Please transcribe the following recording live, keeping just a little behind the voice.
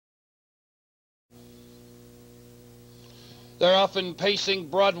They're often pacing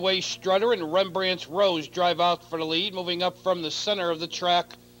Broadway Strutter and Rembrandt's Rose drive out for the lead. Moving up from the center of the track,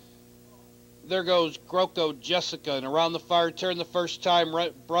 there goes Groko Jessica. And around the far turn the first time,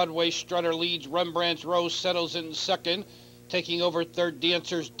 Broadway Strutter leads. Rembrandt's Rose settles in second. Taking over third,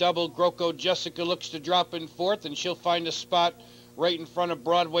 Dancer's Double. Groko Jessica looks to drop in fourth, and she'll find a spot right in front of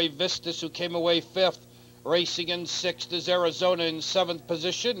Broadway Vistas, who came away fifth. Racing in sixth is Arizona in seventh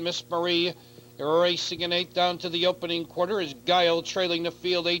position. Miss Marie racing in eighth. Down to the opening quarter is Guile trailing the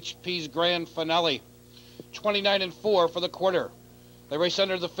field. HP's Grand Finale. 29-4 for the quarter. They race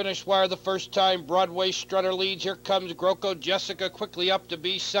under the finish wire the first time. Broadway Strutter leads. Here comes Groko Jessica quickly up to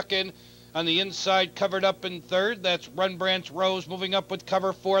be second. On the inside, covered up in third. That's Rembrandt's Rose moving up with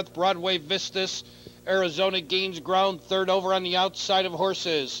cover fourth. Broadway Vistas. Arizona gains ground third over on the outside of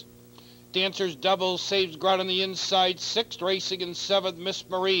horses. Dancer's Double saves ground on the inside. Sixth, racing in seventh, Miss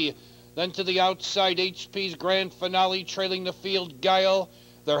Marie. Then to the outside, HP's Grand Finale trailing the field. Guile.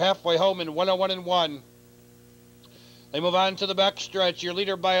 They're halfway home in 101-1. They move on to the backstretch. Your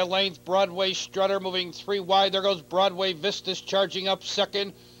leader by a length, Broadway Strutter moving three wide. There goes Broadway Vistas charging up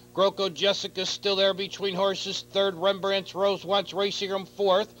second. Groko Jessica still there between horses. Third, Rembrandt's Rose wants racing room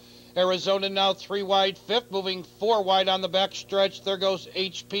fourth. Arizona now three wide fifth. Moving four wide on the backstretch. There goes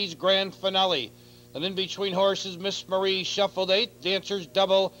HP's Grand Finale. And in between horses, Miss Marie shuffled eighth. Dancer's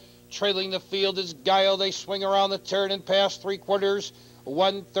Double. Trailing the field is Guile. They swing around the turn and pass three quarters.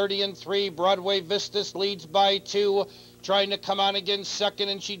 1:30-3. Broadway Vistas leads by two. Trying to come on again second,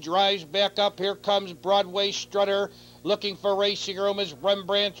 and she drives back up. Here comes Broadway Strutter. Looking for racing room is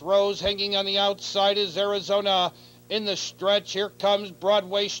Rembrandt's Rose. Hanging on the outside is Arizona. In the stretch, here comes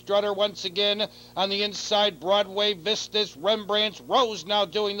Broadway Strutter once again. On the inside, Broadway Vistas. Rembrandt's Rose now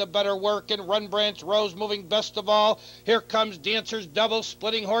doing the better work, and Rembrandt's Rose moving best of all. Here comes Dancer's Double,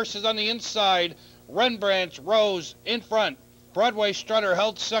 splitting horses on the inside. Rembrandt's Rose in front. Broadway Strutter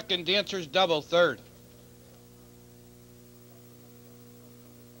held second. Dancer's Double third.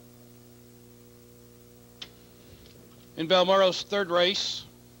 In Balmoral's third race,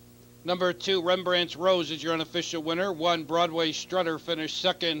 number 2, Rembrandt's Rose is your unofficial winner. 1, Broadway Strutter finished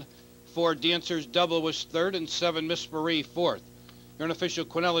second. 4, Dancer's Double was third. And 7, Miss Marie fourth. Your unofficial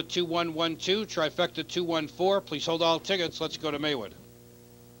Quinella 2112, trifecta 214. Please hold all tickets. Let's go to Maywood.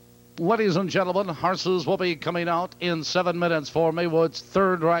 Ladies and gentlemen, horses will be coming out in 7 minutes for Maywood's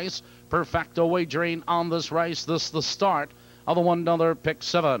third race. Perfecto wagering on this race. This is the start of the $1 pick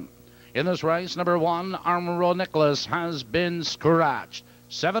 7. In this race, number 1, Armoro Nicholas has been scratched.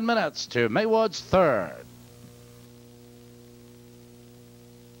 7 minutes to Maywood's third.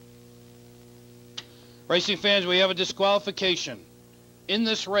 Racing fans, we have a disqualification. In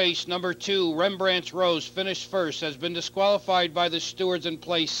this race, number 2, Rembrandt's Rose, finished first, has been disqualified by the stewards and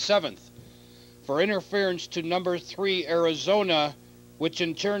placed 7th for interference to number 3, Arizona, which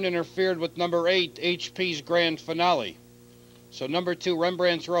in turn interfered with number 8, HP's Grand Finale. So number 2,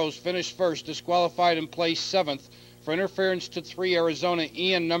 Rembrandt's Rose, finished first, disqualified and placed 7th for interference to 3, Arizona,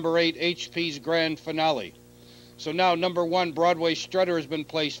 and number 8, HP's Grand Finale. So now number 1, Broadway Strutter, has been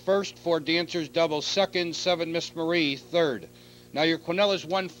placed first, 4, Dancer's Double second, 7, Miss Marie third. Now your Quinella's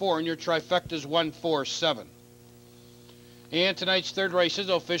 1-4 and your trifecta's 1-4-7. And tonight's third race is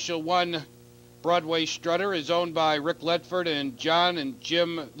official 1, Broadway Strutter, is owned by Rick Ledford and John and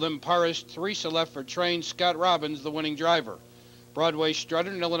Jim Limparis. Teresa Ledford trained, Scott Robbins the winning driver. Broadway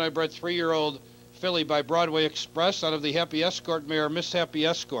Strutter, an Illinois-bred 3-year-old filly by Broadway Express out of the Happy Escort mare, Miss Happy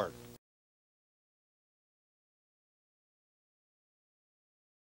Escort.